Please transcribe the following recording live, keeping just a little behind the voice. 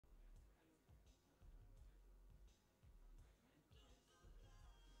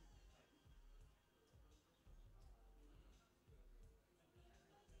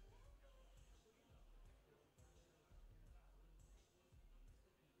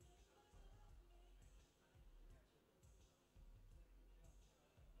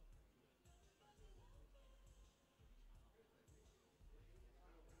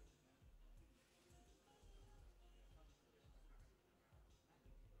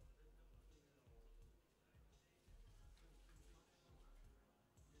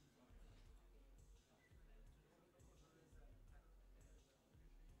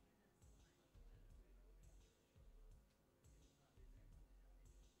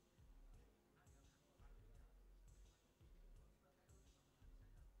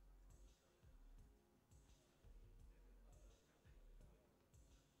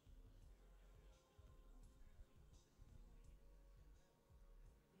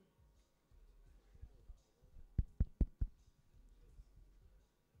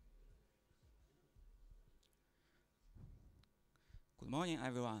Morning,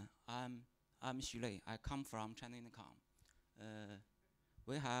 everyone. I'm Xu Lei. I come from China Unicom.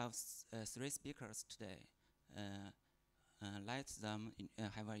 We have three speakers today. Let them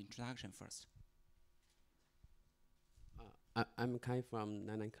have an introduction first. I'm Kai from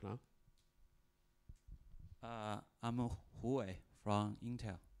 99 Cloud. I'm Hu Wei from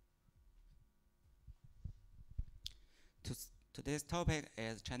Intel. Today's topic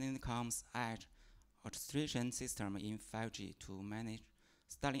is China Unicom's Edge Orchestration system in 5G to manage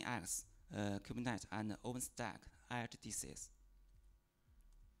StarlingX, Kubernetes, and OpenStack edge-DCs.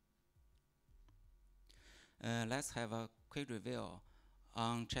 Let's have a quick review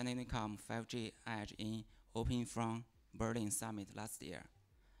on China Unicom 5G Edge in Open from Berlin Summit last year.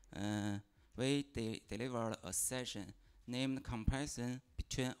 We delivered a session named Comparison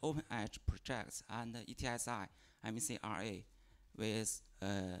Between Open Edge Projects and ETSI MECRA with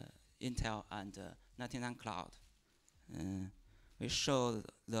Intel and 99 Cloud. We showed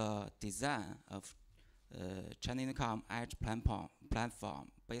the design of China Unicom Edge platform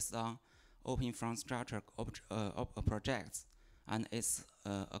based on open from structure projects, and it's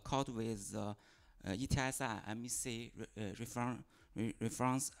accord with the ETSI MEC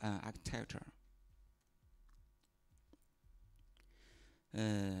reference architecture.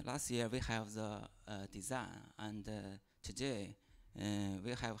 Last year we have the design, and today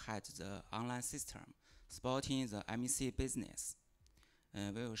we have had the online system supporting the MEC business.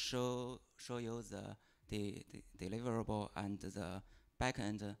 We will show you the deliverable and the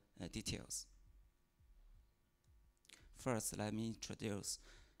backend details. First, let me introduce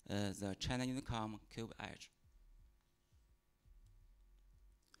the China Unicom Cube Edge.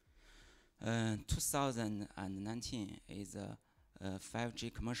 2019 is a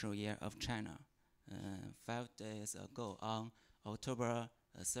 5G commercial year of China. 5 days ago, on October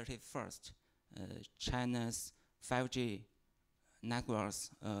 31st, China's 5G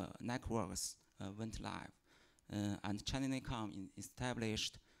networks went live, and China Unicom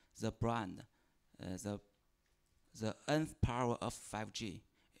established the brand, the nth power of 5G.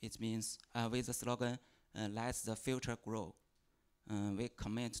 It means with the slogan, "Let the future grow." We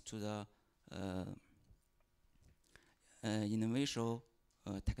commit to the innovation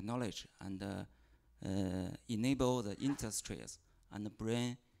technology and enable the industries and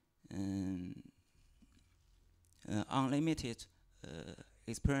bring unlimited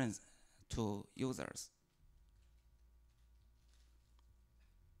experience to users.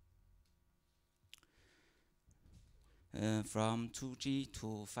 From 2G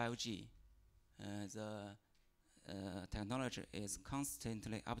to 5G, the technology is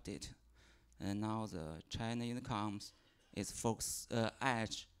constantly updated. Now the China Unicom's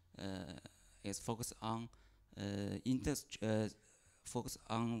Edge is focused on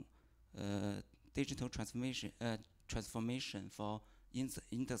digital transformation for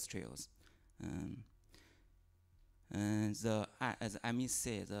industrials. As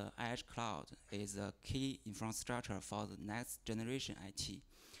MEC, the Edge Cloud is a key infrastructure for the next generation IT,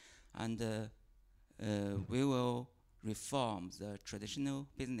 and we will reform the traditional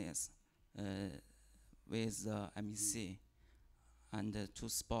business with the MEC and to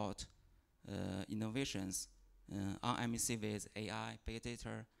support innovations on MEC with AI, big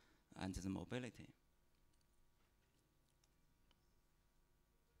data, and the mobility.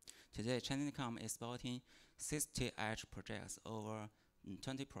 Today, China Unicom is supporting 60 edge projects over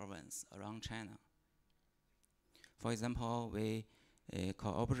 20 provinces around China. For example, we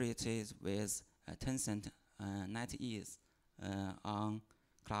cooperated with Tencent NetEase on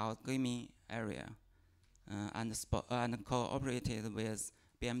cloud gaming area, and cooperated with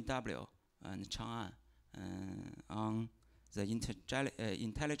BMW and Chang'an on the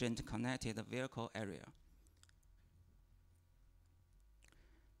intelligent connected vehicle area.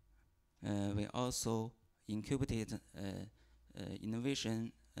 We also incubated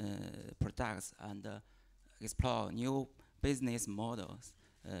innovation products and explore new business models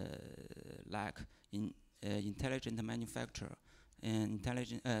like intelligent manufacture,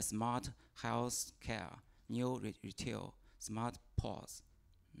 intelligent smart health care, new retail, smart ports,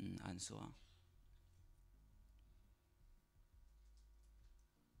 and so on.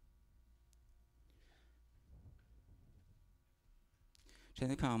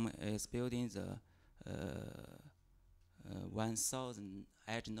 China Unicom is building the 1,000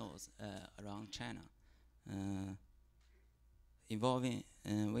 edge nodes around China. Involving,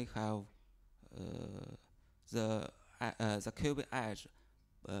 we have the Cube Edge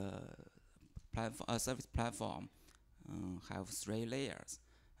service platform have 3 layers.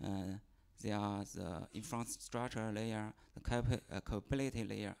 They are the infrastructure layer, the capability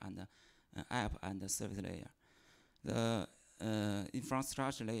layer, and the app and the service layer. The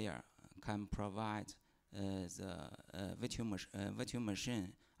infrastructure layer can provide the virtual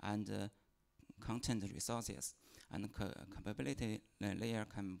machine and content resources, and capability layer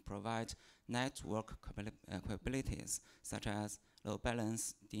can provide network capabilities such as load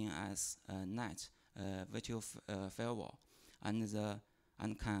balance, DNS, NAT, virtual firewall, and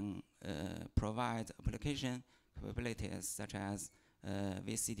can provide application capabilities such as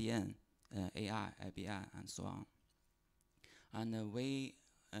VCDN, AI, IBI, and so on. And we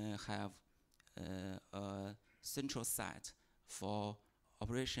have a central site for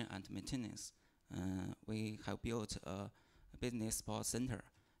operation and maintenance. We have built a business support center,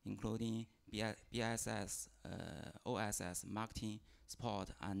 including BSS, OSS, marketing support,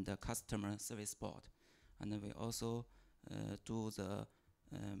 and customer service support. And we also do the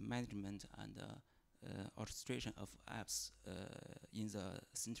management and orchestration of apps in the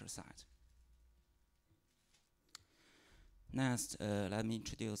center site. Next, let me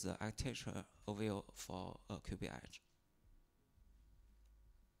introduce the architecture overview for QB Edge.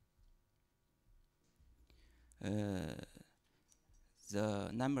 The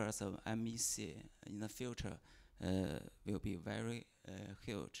numbers of MEC in the future will be very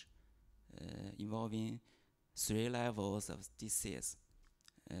huge, involving 3 levels of DCs.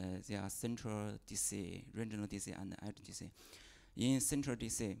 They are central DC, regional DC, and edge DC. In central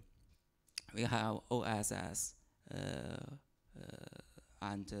DC, we have OSS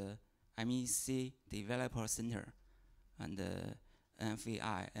and MEC Developer Center, and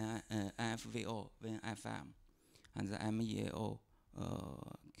NFVO, VNFM, and the MEAO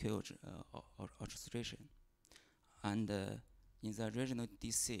huge orchestration. And in the regional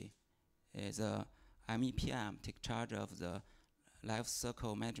DC, the MEPM take charge of the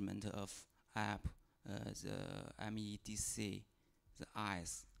lifecycle management of app, the MEDC, the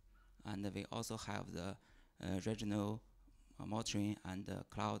ICE, and we also have the regional monitoring and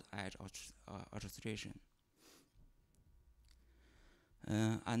cloud edge orchestration.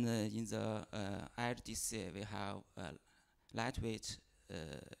 And in the edge DC, we have lightweight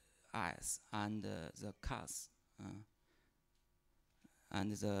ICE and the CAS,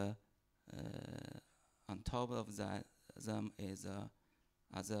 and the on top of that them is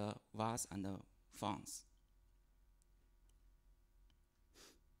other VAS and fonts.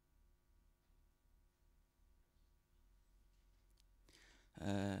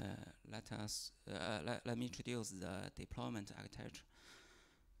 Let me introduce the deployment architecture.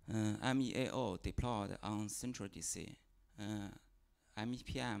 MEAO deployed on central DC.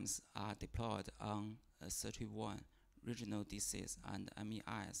 MEPMs are deployed on 31 regional DCs, and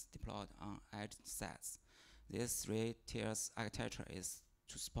MEIs deployed on edge sets. This 3-tiers architecture is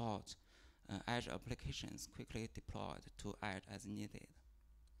to support edge applications quickly deployed to edge as needed.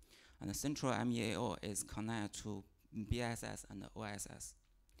 And the central MEAO is connected to BSS and OSS.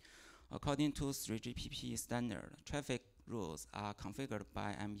 According to 3GPP standard, traffic rules are configured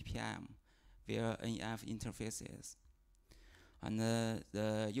by MEPM via NF interfaces. And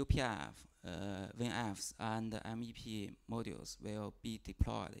the UPF, VNFs, and MEP modules will be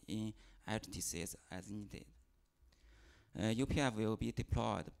deployed in edge DCs as needed. UPF will be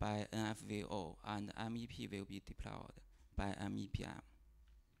deployed by NFVO, and MEP will be deployed by MEPM.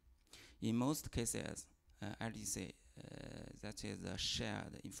 In most cases, LDC, that is the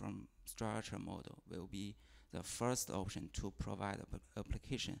shared infrastructure model, will be the first option to provide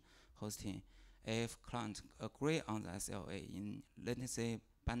application hosting if clients agree on the SLA in latency,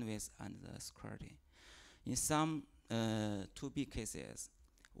 bandwidth, and security. In some 2B cases,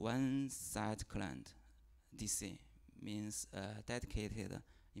 one-site client DC means a dedicated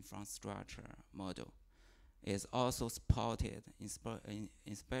infrastructure model is also supported,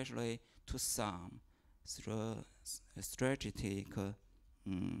 especially to some strategic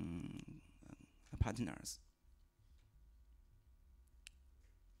partners.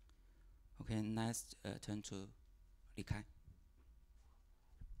 Okay, next turn to Li Kai.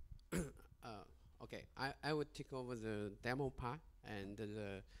 Okay, I will take over the demo part and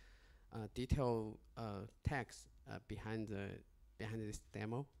the detailed text behind this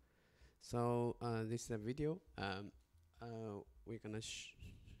demo. So this is a video. We're gonna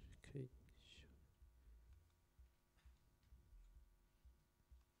okay.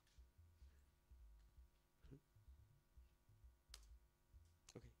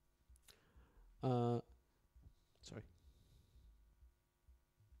 Sorry.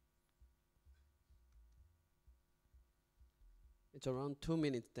 It's around 2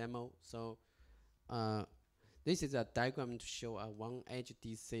 minutes demo. So this is a diagram to show one edge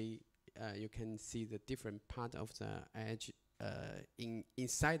DC. You can see the different part of the edge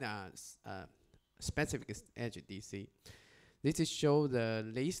inside a specific edge DC. This is show the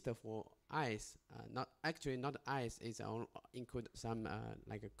list for ICE. Not actually not ICE. It's include some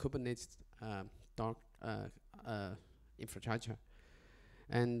like a Kubernetes dark infrastructure,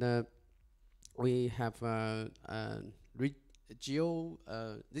 and we have geo.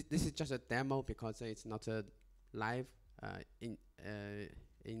 This is just a demo because it's not a live in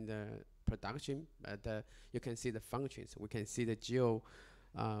the production, but you can see the functions. We can see the geo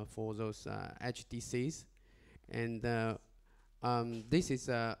for those edgeDCs, and this is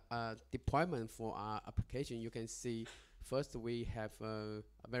a deployment for our application. You can see first we have a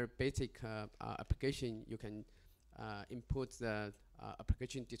very basic application. You can input the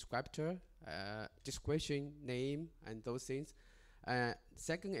application descriptor, description name, and those things.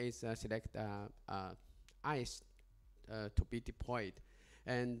 Second is select ICE to be deployed.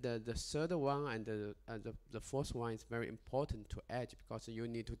 And the third one and the fourth one is very important to Edge because you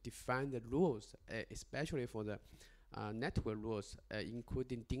need to define the rules, especially for the network rules,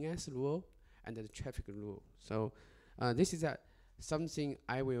 including DNS rule and the traffic rule. So this is something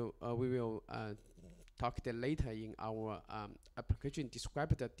we will talk later in our application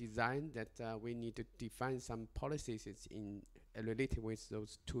descriptor design, that we need to define some policies in related with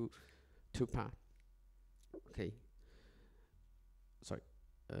those two parts. Okay. Sorry.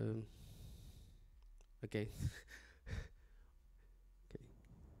 Okay. Okay.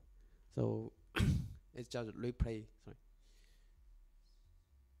 So it's just replay. Sorry.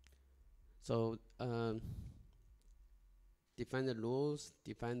 So define the rules,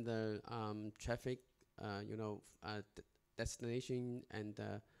 define the traffic, destination and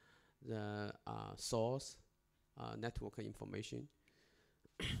the source network information.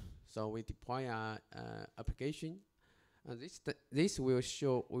 So we deploy our application. This will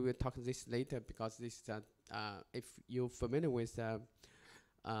show. We will talk this later because this if you're familiar with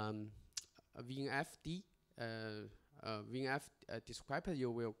VNFD, VNF descriptor,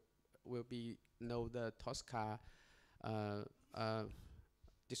 you will know the TOSCA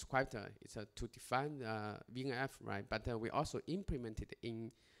descriptor. It's to define VNF, right? But we also implemented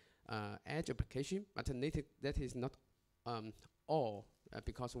in Edge application, but that is not all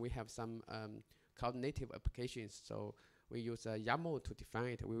because we have some cloud native applications. So we use YAML to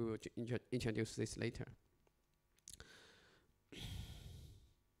define it. We will introduce this later.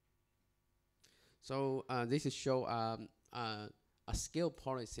 So this is show a scale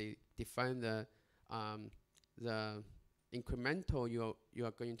policy, define the incremental you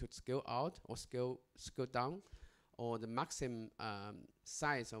are going to scale out or scale down, or the maximum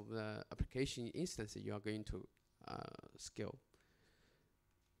size of the application instance you are going to scale.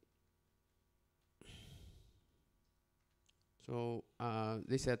 So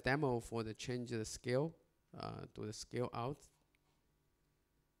this is a demo for the change the scale to the scale out.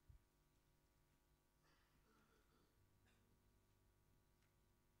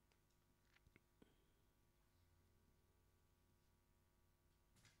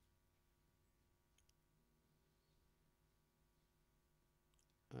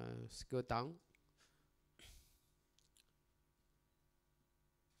 Scale down.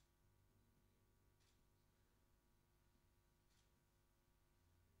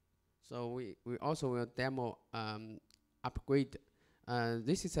 So we also will demo upgrade.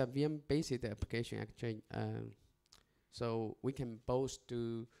 This is a VM-based application actually. So we can both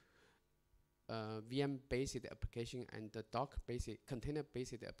do VM-based application and the Docker-based,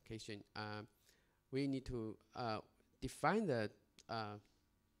 container-based application. We need to define the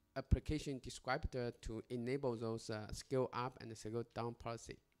application descriptor to enable those scale up and scale down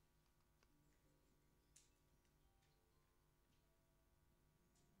policy.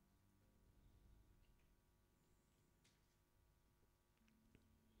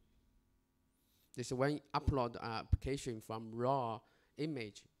 This when upload application from raw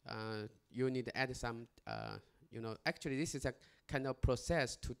image, you need to add some, actually this is a kind of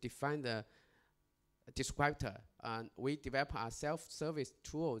process to define the descriptor. We develop a self-service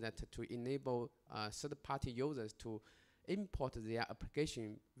tool that to enable third-party users to import their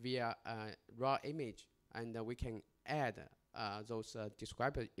application via raw image, and we can add those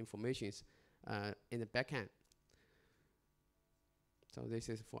descriptor informations in the backend. So this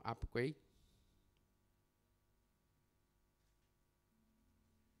is for upgrade.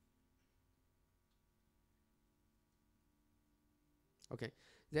 Okay,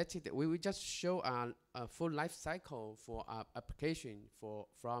 that's it. We will just show a full life cycle for our application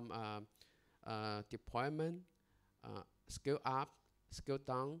from deployment, scale up, scale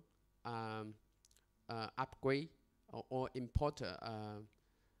down, upgrade, or import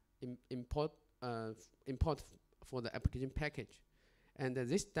import for the application package, And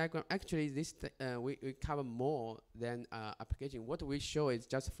this diagram, actually, this we cover more than application. What we show is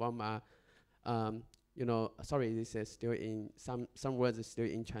just from, you know, sorry, this is still in, some words are still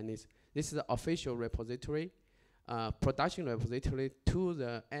in Chinese. This is the official repository, production repository to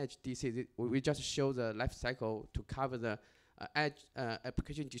the edgeDC. We just show the life cycle to cover the Edge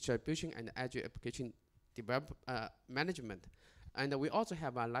application distribution and Edge application management. And we also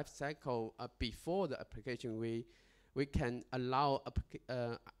have a life cycle before the application. We can allow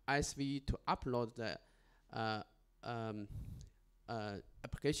ISV to upload the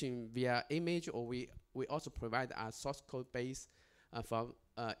application via image, or we also provide a source code base for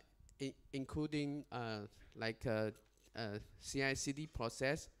including like CI/CD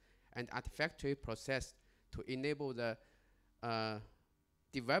process and Artifactory process to enable the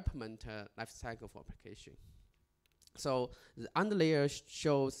development life cycle for application. So the underlayer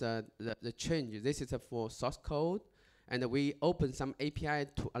shows the change. This is for source code, and we open some API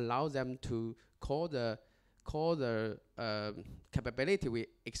to allow them to call the capability we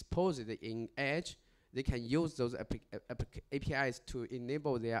exposed in Edge. They can use those APIs to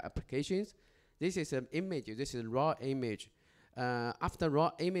enable their applications. This is an image. This is raw image. After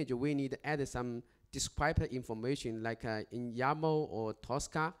raw image, we need to add some descriptor information, like in YAML or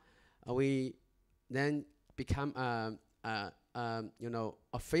TOSCA. We then become you know,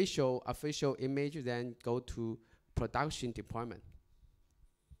 official image, then go to production deployment.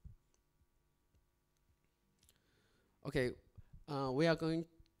 Okay, we are going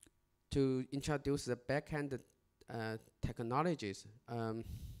to introduce the backend technologies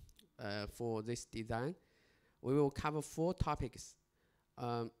for this design. We will cover 4 topics.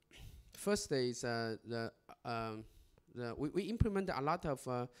 First is we implement a lot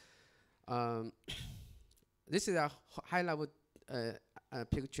of this is a high-level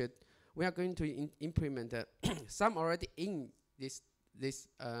picture. We are going to implement some already in this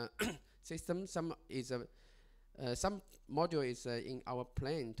system. Some is some module is in our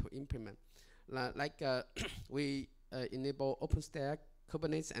plan to implement. Like we enable OpenStack,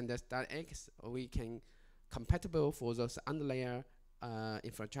 Kubernetes, and StarlingX. We can compatible for those underlayer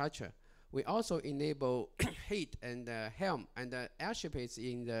infrastructure. We also enable HEAT and Helm, and Airship is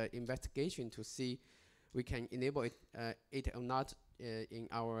in the investigation to see we can enable it, or not in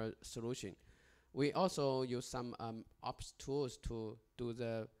our solution. We also use some ops tools to do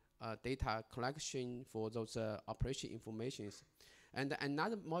the data collection for those operation informations. And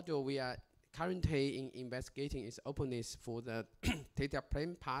another module we are currently investigating is openness for the data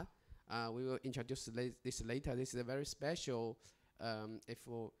plane part. We will introduce this later. This is a very special if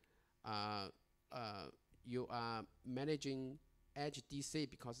you are managing edgeDC,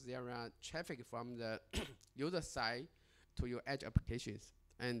 because there are traffic from the user side to your edge applications.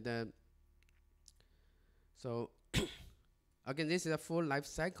 And so again, this is a full life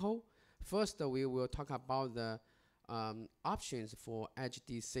cycle. First, we will talk about the options for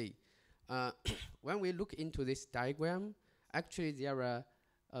edgeDC. When we look into this diagram, actually there are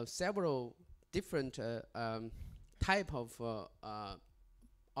several different type of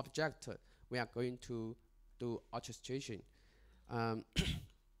object we are going to do orchestration.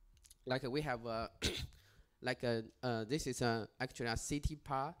 Like we have like this is actually a CT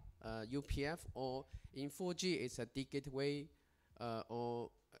part UPF, or in 4G it's a D gateway, or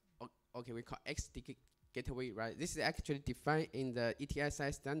okay, we call X gateway, right? This is actually defined in the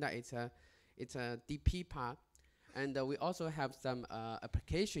ETSI standard. It's a DP part, and we also have some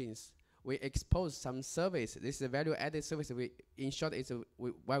applications. We expose some service. This is a value-added service. In short, it's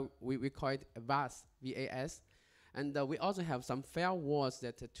we call it VAS, VAS. And we also have some firewalls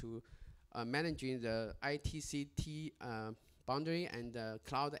that to managing the ITCT boundary and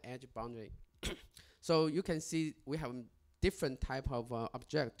cloud edge boundary. So you can see we have different type of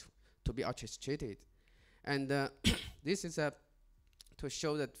object to be orchestrated. And this is to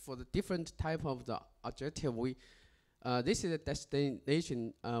show that for the different type of the objective, this is a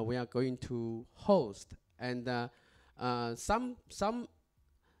destination we are going to host. And some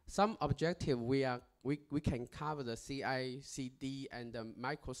objective we can cover the CI/CD and the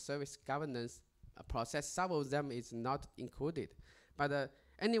microservice governance process. Some of them is not included, but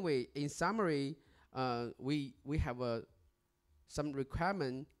anyway, in summary, we have some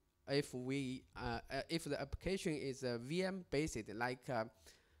requirement if the application is VM based, like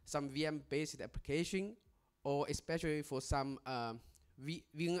some VM based application, or especially for some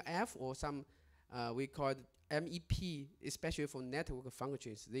VNF or some we call it MEP, especially for network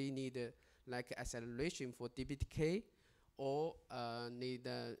functions. They need like acceleration for DBTK, or need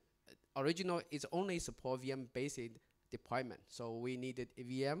original is only support VM based deployment. So we needed a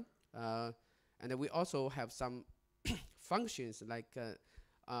VM, and we also have some functions like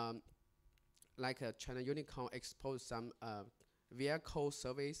China Unicom expose some vehicle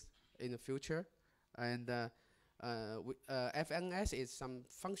service in the future, and FNS is some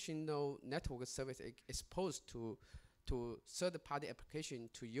functional network service exposed to third-party application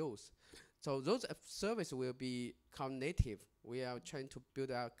to use. So those services will be cloud native. We are trying to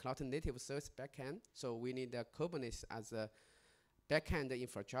build a cloud native service backend. So we need Kubernetes as a backend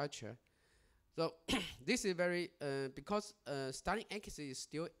infrastructure. So this is very because StarlingX is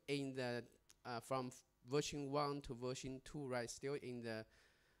still in the from version 1 to version 2, right? Still in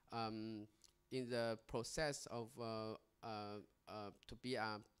the process of to be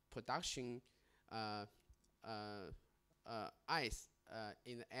a production ICE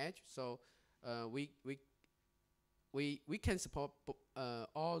in the Edge. So we can support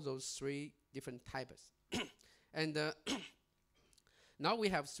all those 3 different types. And now we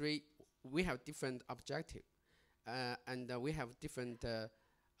have different objectives, and we have different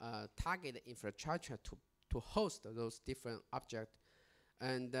target infrastructure to host those different objects.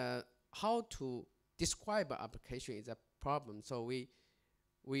 And how to describe an application is a problem. So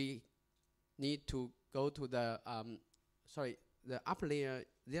we need to go to the the upper layer.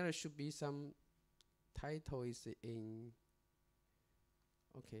 There should be some title is in.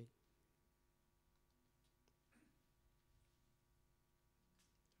 Okay.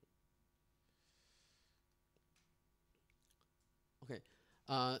 Okay.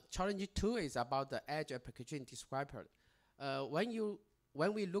 Challenge 2 is about the Edge Application Discripter.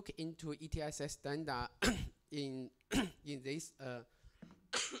 When we look into ETSS standard in this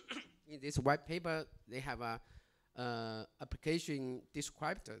in this white paper, they have a application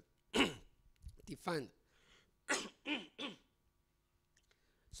descriptor defined.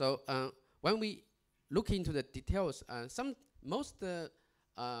 So when we look into the details, most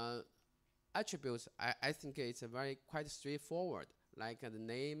attributes I think it's quite straightforward, like the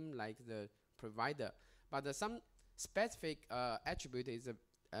name, like the provider, but some specific attribute is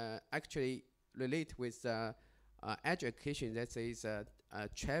actually relate with Edge application, that is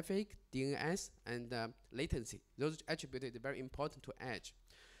traffic, DNS, and latency. Those attributes are very important to Edge.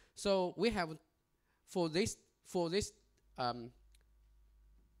 So we have for this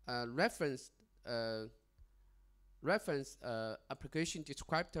reference application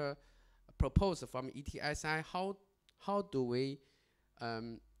descriptor proposed from ETSI. How do we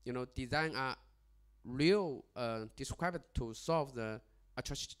design a real descriptor to solve the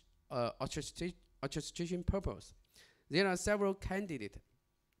orchestration purpose? There are several candidates.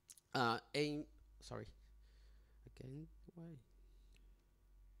 Sorry, again, why?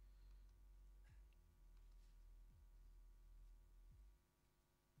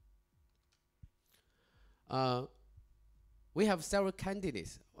 We have several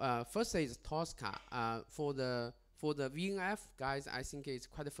candidates. First is TOSCA. For the VNF guys, I think it's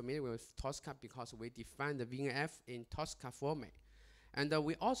quite familiar with TOSCA because we define the VNF in TOSCA format, and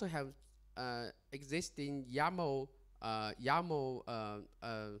we also have existing YAML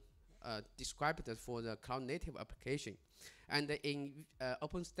descriptors for the cloud native application. And in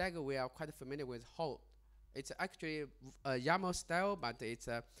OpenStack, we are quite familiar with HOLD. It's actually a YAML style, but it's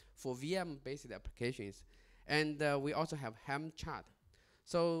for VM-based applications. And we also have Helm chart.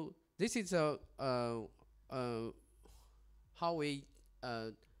 So this is how we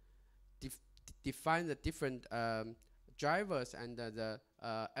define the different drivers and the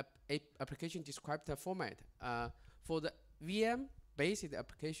application descriptor format. For the VM-based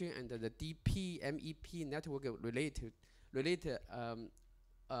application and the DP, MEP network related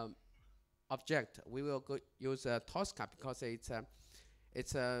object, we will use TOSCA because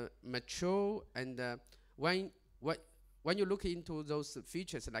it's a mature, and when you look into those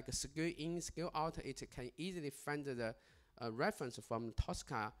features like scale in, scale out, it can easily find the reference from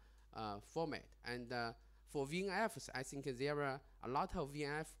TOSCA format. And for VNFs, I think there are a lot of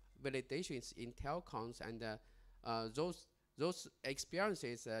VNF validations in telecoms, and those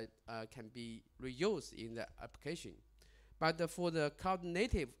experiences can be reused in the application. But for the cloud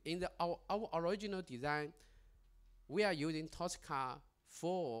native, in our original design, we are using TOSCA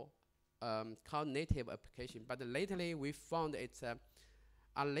for cloud native application. But lately we found it's a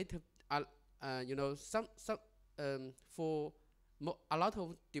little, for a lot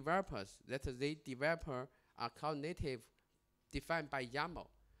of developers that they develop a cloud native defined by YAML.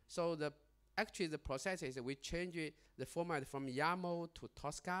 So actually the process is we change the format from YAML to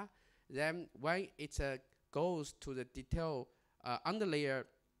TOSCA. Then when it goes to the detail underlayer,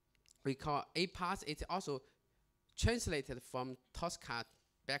 we call APAS. It's also translated from TOSCA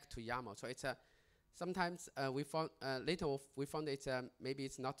back to YAML. So it's sometimes we found later we found it's maybe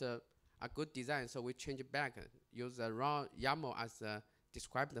it's not a good design, so we change it back, use the raw YAML as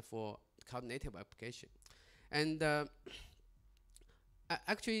described for cloud native application. And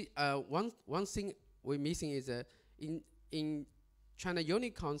actually, one thing we're missing is in China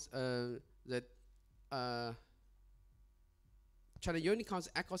Unicom's China Unicom's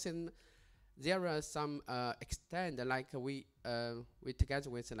ecosystem. There are some extend, like we together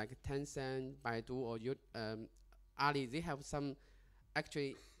with like Tencent, Baidu, or Ali. They have some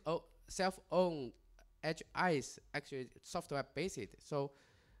actually self-owned edge eyes, actually software based. So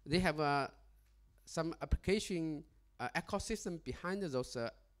they have some application ecosystem behind those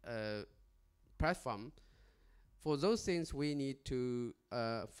platform. For those things, we need to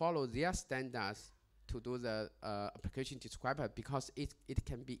follow their standards to do the application describer, because it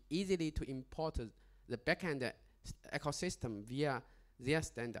can be easily to import the backend ecosystem via their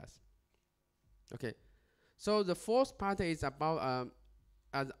standards. Okay, so the fourth part is about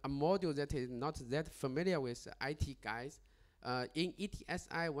a module that is not that familiar with IT guys. In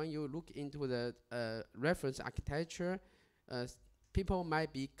ETSI, when you look into the reference architecture, people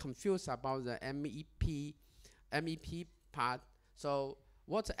might be confused about the MEP part. So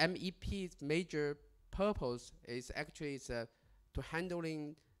what MEP's major purpose is actually to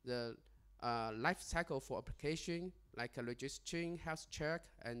handling the life cycle for application, like registering, health check,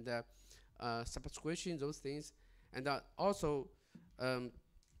 and subscription, those things, and also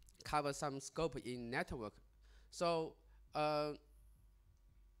cover some scope in network. So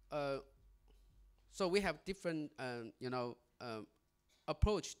so we have different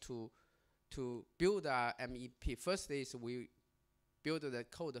approach to build a MEP. First is we build the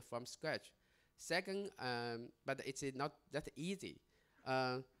code from scratch. Second, but it's not that easy.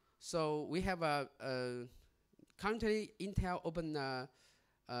 So we have a currently Intel open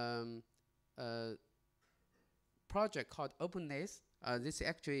project called OpenNAS. This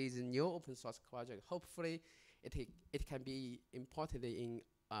actually is a new open source project. Hopefully, it can be imported in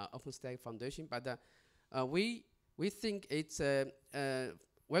OpenStack Foundation. But we think it's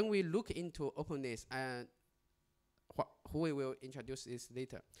when we look into OpenNAS, who we will introduce this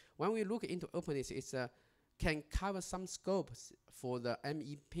later. When we look into OpenNAS, it's can cover some scopes for the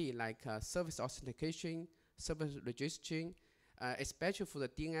MEP, like service authentication, service registering, especially for the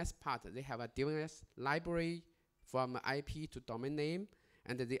DNS part. They have a DNS library from IP to domain name,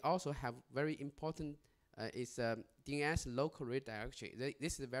 and they also have very important is DNS local redirection.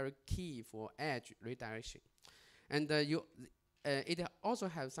 This is very key for edge redirection, and it also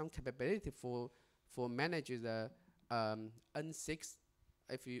has some capability for manage the N6.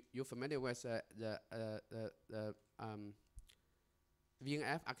 If you're familiar with the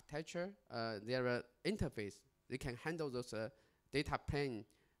VNF architecture, their interface, they can handle those data plane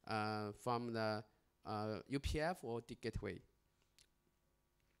from the UPF or the gateway.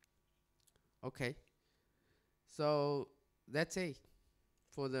 Okay, so that's it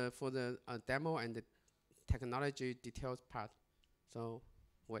for the demo and the technology details part. So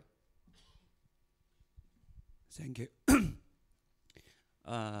wait. Thank you.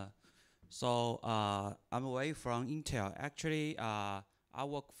 I'm away from Intel. Actually, I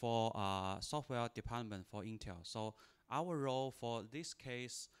work for software department for Intel. So our role for this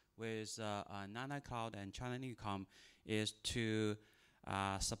case with NanaCloud and China Unicom is to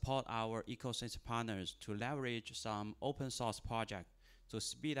support our ecosystem partners to leverage some open source project to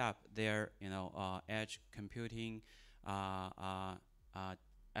speed up their edge computing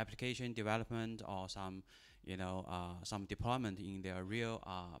application development, or some deployment in their real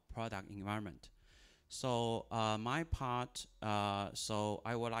product environment. So my part, so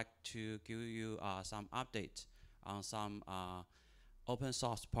I would like to give you some update on some open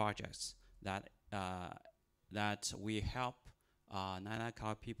source projects that we help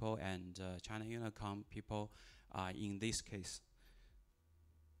NanaCloud people and China Unicom people in this case.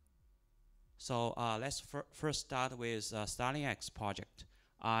 So let's first start with StarlingX project.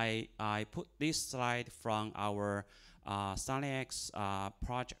 I put this slide from our StarlingX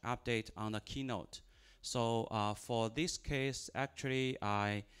project update on the keynote. So for this case, actually,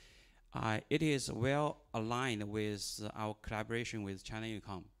 it is well aligned with our collaboration with China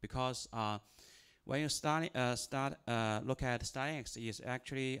Unicom, because when you look at StarlingX, is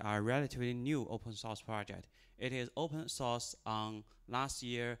actually a relatively new open source project. It is open source on last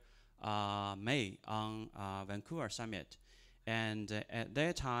year May on Vancouver Summit. And at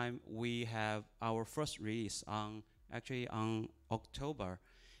that time, we have our first release on October.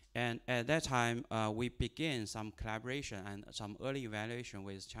 And at that time, we began some collaboration and some early evaluation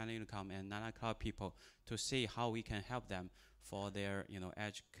with China Unicom and NanaCloud people to see how we can help them for their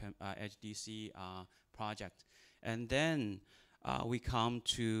EdgeDC project. And then we come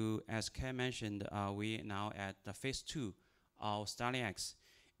to, as Ken mentioned, we now at the phase 2 of StarlingX.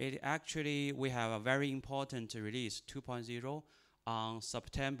 We have a very important release, 2.0, on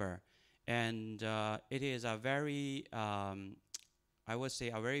September. And it is a very, I would say,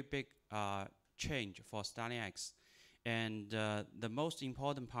 a very big change for StarlingX. And the most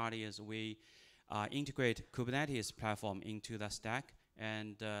important part is we integrate Kubernetes platform into the stack.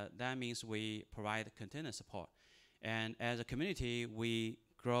 And that means we provide container support. And as a community, we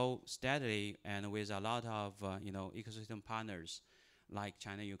grow steadily and with a lot of ecosystem partners like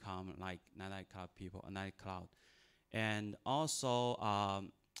China Unicom, like Night Cloud. And also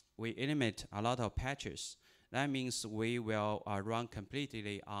we implement a lot of patches. That means we will run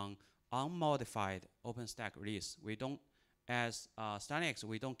completely on unmodified OpenStack release. We don't, as StarlingX,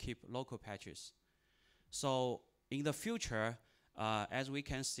 we don't keep local patches. So in the future, as we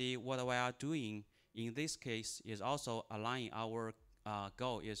can see, what we are doing in this case is also aligning our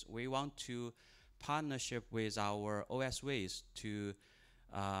goal is we want to partnership with our OSVs to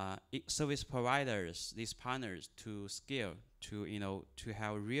service providers, these partners, to scale, to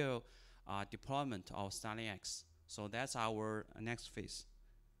have real deployment of StarlingX. So that's our next phase.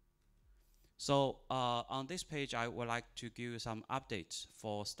 So on this page, I would like to give you some updates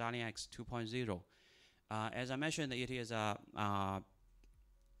for StarlingX 2.0. As I mentioned, it is a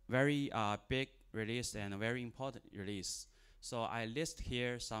very big release and a very important release. So I list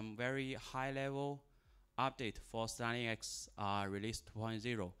here some very high-level update for StarlingX release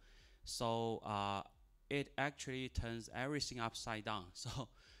 2.0. So it actually turns everything upside down. So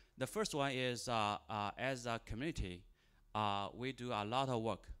the first one is as a community, we do a lot of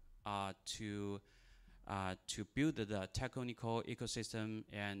work to build the technical ecosystem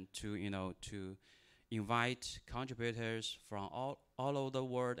and to invite contributors from all over the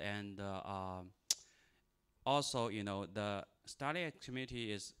world, and also the StarlingX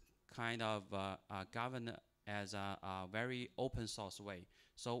community is kind of governed as a very open source way.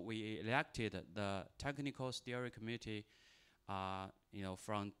 So we elected the technical steering committee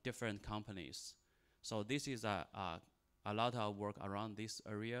from different companies. So this is a lot of work around this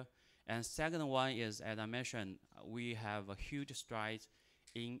area. And second one is, as I mentioned, we have a huge stride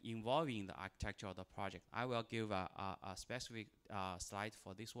in involving the architecture of the project. I will give a specific slide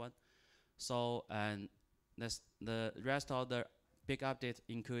for this one. So, and the rest of the big update,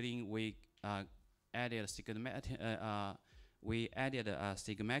 including we added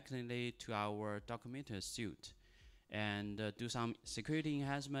significantly to our documented suite, and do some security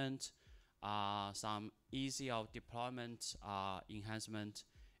enhancement, some easy of deployment enhancement,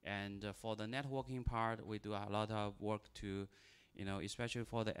 and for the networking part, we do a lot of work to, especially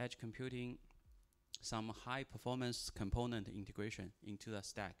for the edge computing, some high performance component integration into the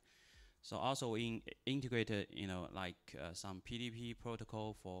stack. So also integrated, some PDP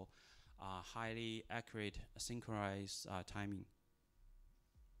protocol for highly accurate synchronized timing.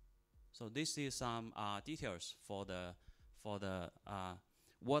 So this is some details for the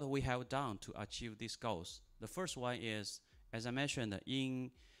what we have done to achieve these goals. The first one is, as I mentioned,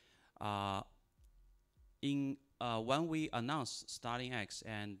 when we announced StarlingX,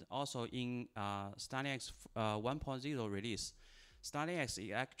 and also in StarlingX 1.0 release, StarlingX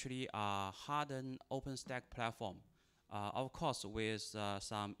is actually a hardened OpenStack platform, of course, with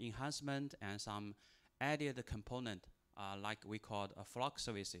some enhancement and some added component, like we called flock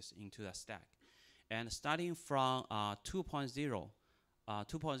services into the stack. And starting from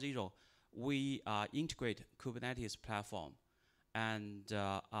 2.0, we integrate Kubernetes platform. And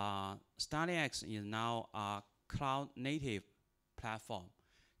StarlingX is now a cloud-native platform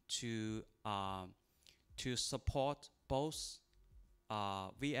to support both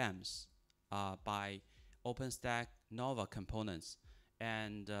VMs by OpenStack Nova components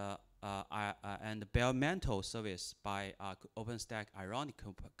and bare metal service by OpenStack Ironic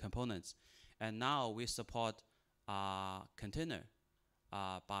components. And now we support container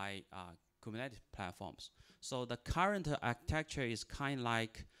by Kubernetes platforms. So the current architecture is kind of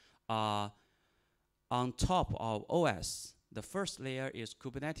like on top of OS, the first layer is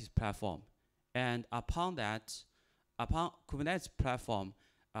Kubernetes platform. And upon Kubernetes platform,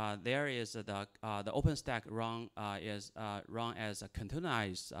 there is the OpenStack run as a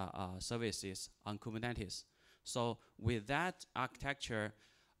containerized services on Kubernetes. So with that architecture,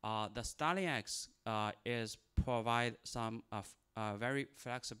 the StarlingX is provide some very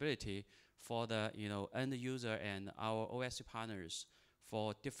flexibility for the end user and our OSC partners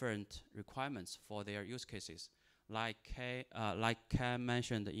for different requirements for their use cases. Like Ken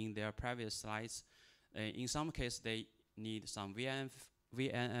mentioned in their previous slides, in some cases they need some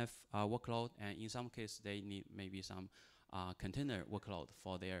VNF workload, and in some cases they need maybe some container workload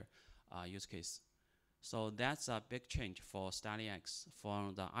for their use case. So that's a big change for StarlingX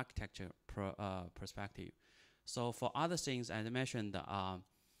from the architecture perspective. So for other things, as I mentioned,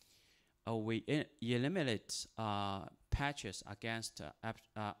 we eliminate patches against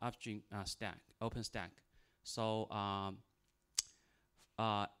upstream stack, OpenStack. So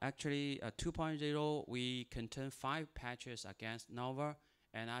actually, 2.0, we contain 5 patches against Nova,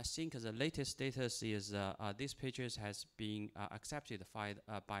 and I think the latest status is these patches has been accepted by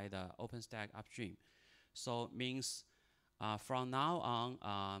the OpenStack upstream. So means from now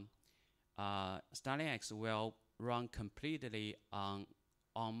on, StarlingX will run completely on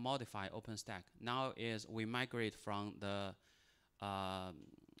modified OpenStack. Now is we migrate from the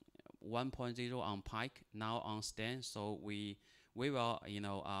 1.0 on Pike, now on Stan. So we will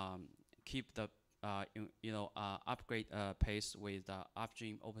keep the upgrade pace with the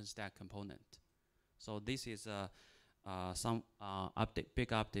upstream OpenStack component. So this is some big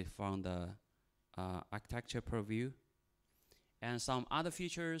update from the architecture purview. And some other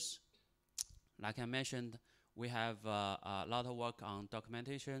features, like I mentioned, we have a lot of work on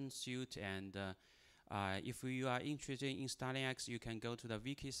documentation, suite, and if you are interested in StarlingX, you can go to the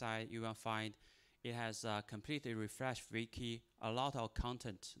wiki site. You will find it has a completely refreshed wiki, a lot of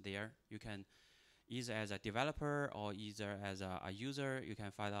content there. You can either as a developer or either as a user, you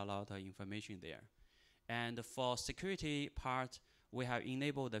can find a lot of information there. And for security part, we have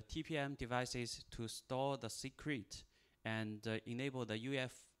enabled the TPM devices to store the secret and enable the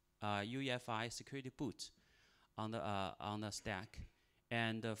UEFI security boot on the stack.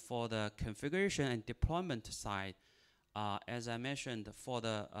 And for the configuration and deployment side, as I mentioned, for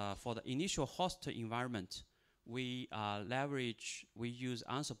the initial host environment, we use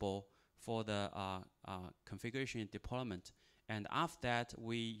Ansible for the configuration and deployment. And after that,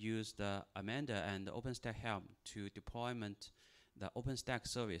 we use the Amanda and the OpenStack Helm to deployment the OpenStack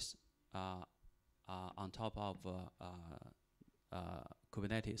service on top of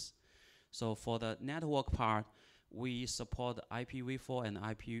Kubernetes. So for the network part, we support IPv4 and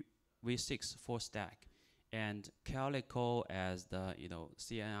IPv6 full stack, and Calico as the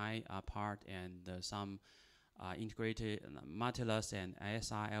CNI part, and some integrated Multilus and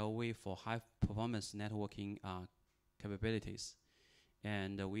SRLV for high performance networking capabilities.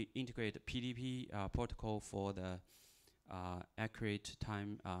 And we integrate PDP protocol for the accurate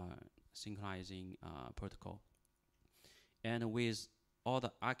time synchronizing protocol. And with all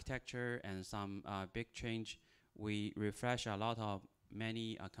the architecture and some big change, we refresh a lot of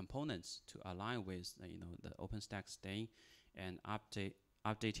many components to align with the OpenStack staying, and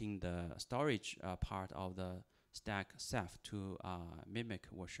updating the storage part of the stack Ceph to mimic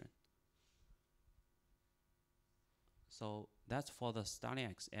version. So that's for the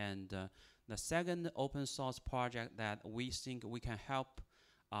StarlingX. And the second open source project that we think we can help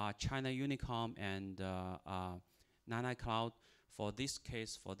China Unicom and Nana Cloud for this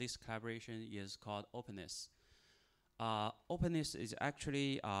case, for this collaboration, is called Openness. Openness is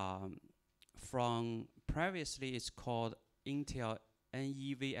actually from previously it's called Intel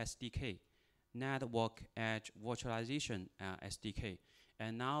NEV SDK, Network Edge Virtualization SDK,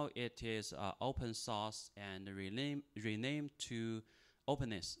 and now it is open source and renamed to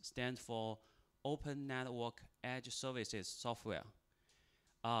Openness, stands for Open Network Edge Services Software.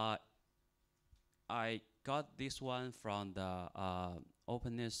 I got this one from the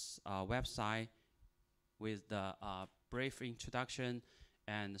Openness website with the brief introduction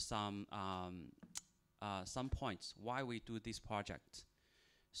and some points why we do this project.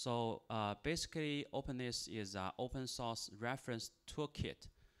 So basically, Openness is an open source reference toolkit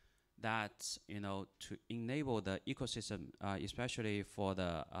that to enable the ecosystem, especially for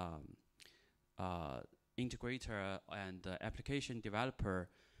the integrator and the application developer,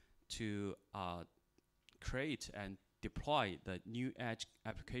 to create and deploy the new edge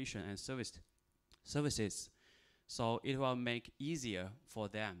application and services. So it will make easier for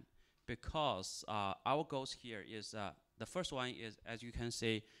them, because our goals here is the first one is, as you can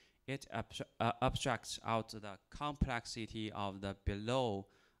see, it abstracts out the complexity of the below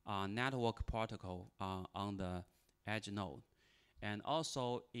network protocol on the edge node, and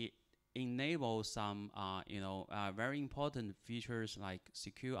also it enables some very important features like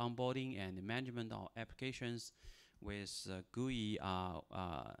secure onboarding and management of applications with GUI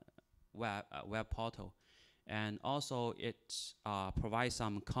web portal. And also it provides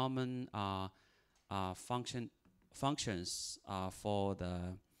some common functions for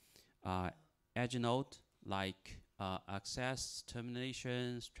the edge node, like access,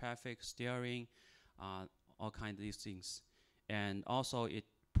 terminations, traffic steering, all kinds of these things. And also it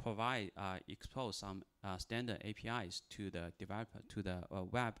expose some standard APIs to the developer, to the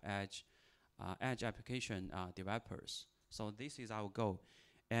web edge application developers. So this is our goal,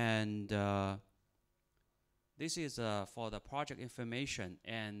 and this is for the project information.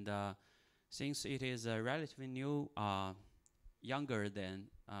 And since it is relatively new, younger than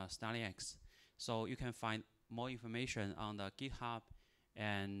StarlingX, so you can find more information on the GitHub,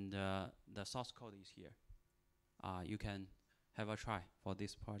 and the source code is here. You can have a try for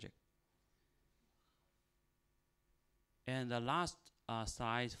this project. And the last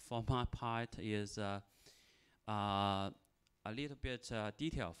slide for my part is a little bit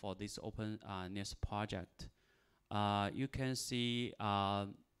detail for this openness project. You can see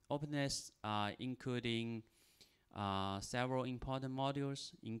openness including several important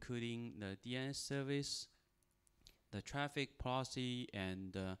modules, including the DNS service, the traffic policy,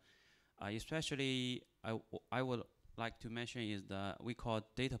 and especially I would like to mention is the we call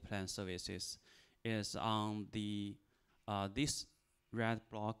data plan services is on the this red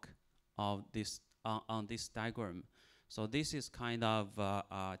block of this on this diagram. So this is kind of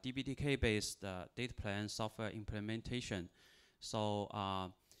DBDK based data plan software implementation. So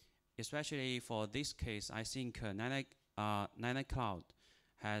especially for this case, I think NanoCloud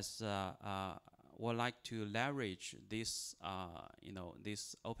has would like to leverage this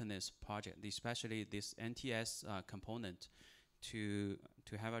this openness project, especially this NTS component, to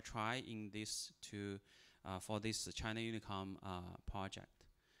have a try in this for this China Unicom project.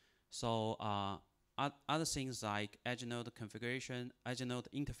 So other things like edge node configuration, edge node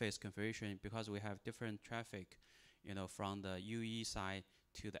interface configuration, because we have different traffic, from the UE side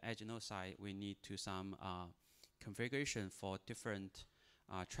to the edge node side, we need to some configuration for different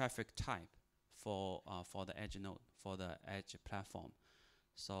traffic type for the edge node, for the edge platform.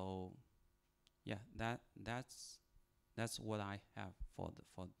 So yeah, that's what I have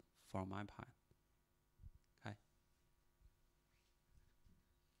for my part. Okay.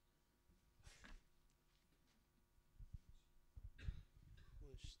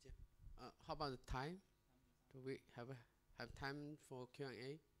 How about the time? Do we have time for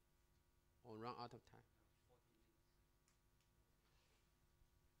Q&A, or run out of time?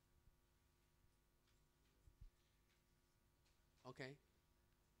 Okay.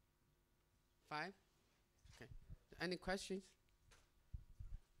 5? Okay. Any questions?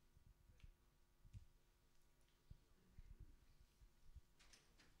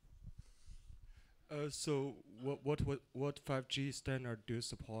 So what 5G standard do you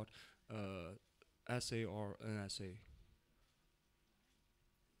support? SA or NSA?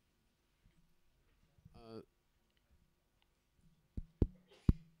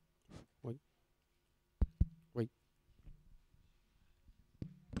 Wait.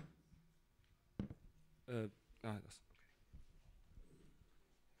 That's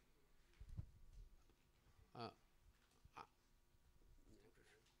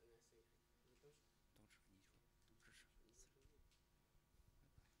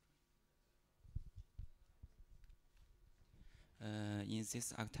in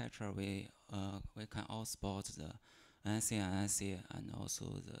this architecture, we can all support the NSA and NSA, and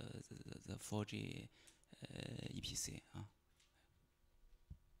also the 4G EPC.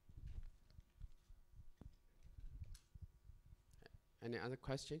 Any other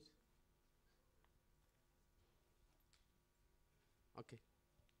questions? Okay.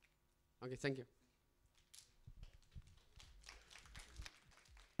 Okay, thank you.